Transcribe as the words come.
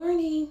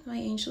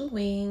Angel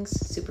Wings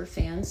super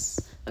fans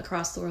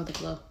across the world, the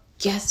globe.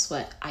 Guess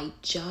what? I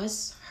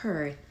just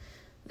heard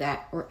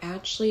that we're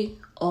actually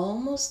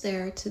almost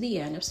there to the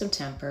end of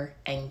September.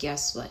 And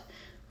guess what?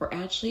 We're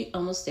actually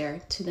almost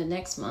there to the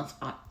next month,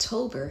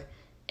 October.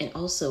 And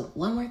also,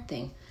 one more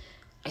thing.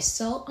 I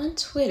saw on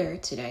Twitter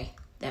today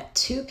that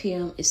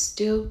 2PM is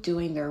still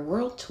doing their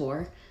world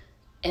tour.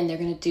 And they're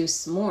going to do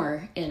some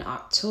more in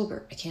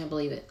October. I can't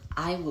believe it.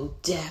 I will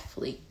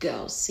definitely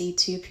go see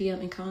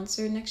 2PM in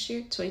concert next year,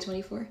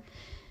 2024.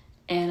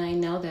 And I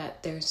know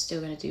that they're still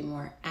going to do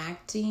more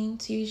acting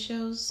TV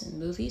shows and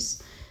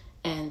movies.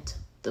 And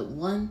the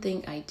one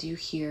thing I do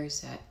hear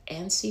is that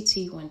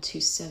NCT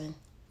 127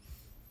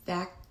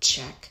 Fact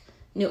Check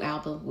new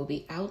album will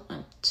be out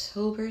on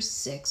October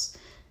 6th.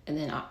 And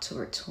then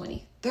October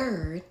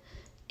 23rd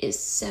is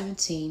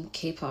 17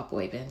 K-pop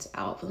boy band's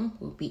album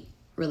will be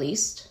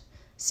released.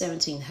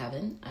 17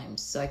 Heaven. I'm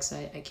so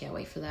excited. I can't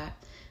wait for that.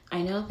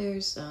 I know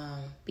there's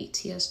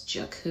BTS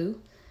Jungkook.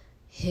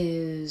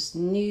 His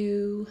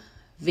new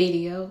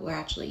video,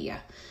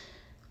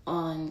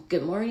 on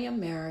Good Morning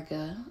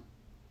America,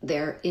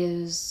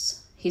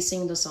 he's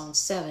singing the song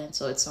 7,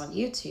 so it's on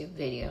YouTube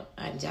video.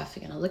 I'm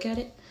definitely going to look at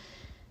it.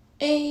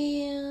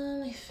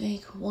 And I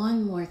think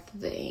one more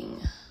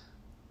thing.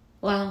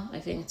 Well, I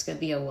think it's going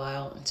to be a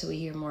while until we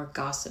hear more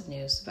gossip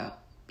news about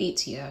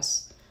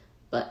BTS.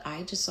 But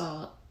I just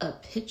saw a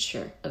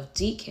picture of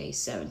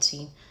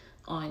DK17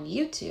 on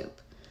YouTube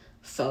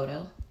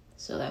photo.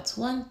 So that's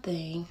one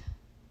thing.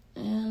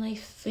 And I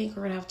think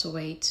we're going to have to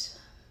wait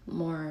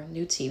more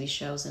new TV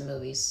shows and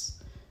movies.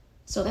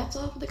 So that's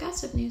all for the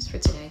gossip news for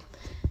today.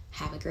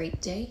 Have a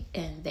great day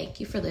and thank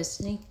you for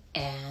listening.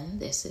 And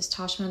this is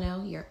Tosh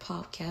Monell, your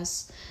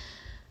podcast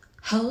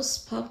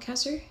host,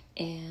 podcaster.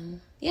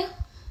 And yeah,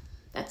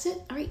 that's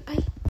it. All right, bye.